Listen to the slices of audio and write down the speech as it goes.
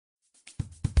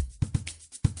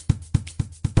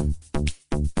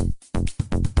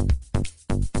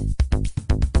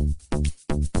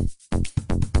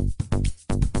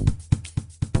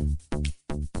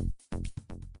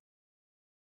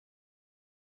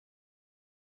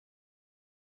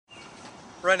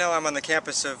Right now I'm on the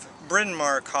campus of Bryn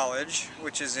Mawr College,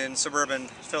 which is in suburban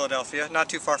Philadelphia, not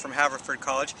too far from Haverford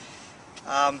College.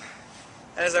 Um,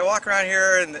 and as I walk around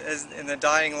here in the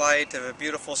dying light of a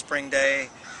beautiful spring day,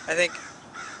 I think,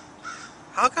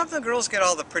 how come the girls get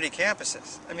all the pretty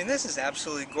campuses? I mean, this is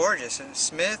absolutely gorgeous. And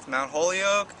Smith, Mount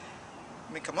Holyoke,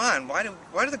 I mean, come on, why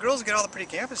do the girls get all the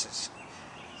pretty campuses?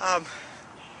 Um,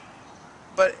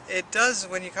 but it does,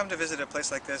 when you come to visit a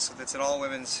place like this, that's an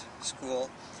all-women's school,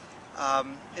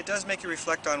 it does make you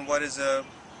reflect on what is a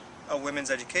women's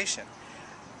education.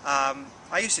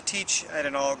 I used to teach at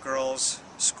an all-girls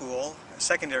school, a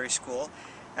secondary school,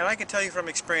 and I can tell you from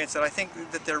experience that I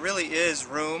think that there really is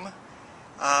room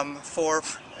for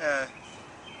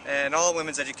an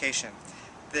all-women's education.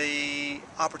 The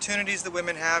opportunities that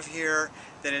women have here,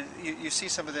 you see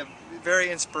some of the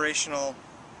very inspirational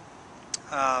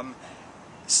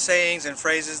sayings and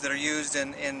phrases that are used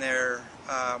in their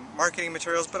marketing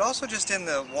materials, but also just in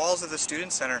the walls of the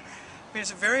Student Center. I mean,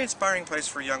 it's a very inspiring place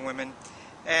for young women,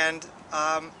 and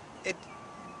it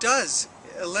does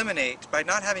eliminate, by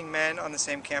not having men on the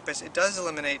same campus, it does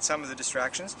eliminate some of the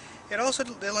distractions. It also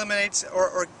eliminates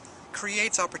or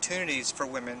creates opportunities for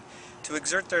women to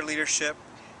exert their leadership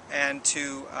and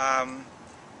to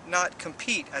not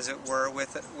compete, as it were,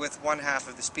 with one half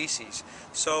of the species.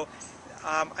 So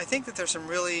I think that there's some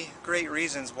really great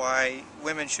reasons why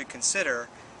women should consider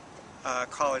a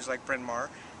college like Bryn Mawr.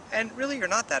 And really, you're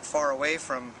not that far away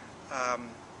from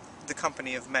the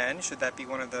company of men, should that be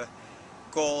one of the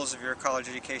goals of your college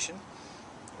education.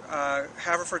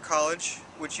 Haverford College,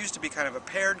 which used to be kind of a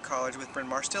paired college with Bryn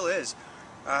Mawr, still is.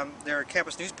 Their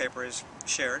campus newspaper is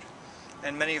shared,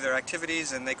 and many of their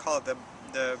activities, and they call it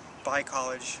the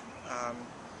bi-college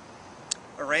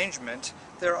arrangement.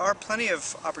 There are plenty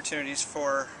of opportunities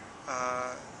for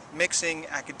mixing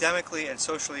academically and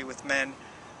socially with men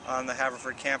on the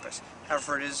Haverford campus.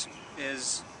 Haverford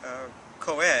is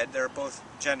co-ed. There are both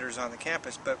genders on the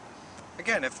campus, but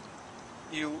again, if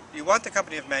you want the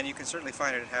company of men, you can certainly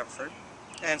find it at Haverford,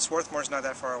 and Swarthmore's not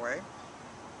that far away.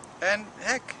 And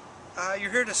heck,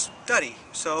 you're here to study,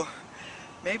 so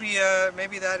maybe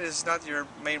that is not your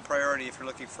main priority if you're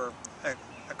looking for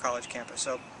a college campus.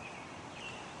 So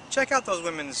check out those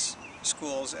women's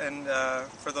schools, and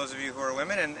for those of you who are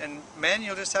women, and men,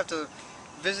 you'll just have to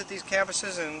visit these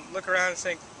campuses and look around and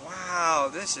think, wow,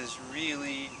 this is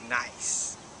really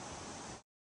nice.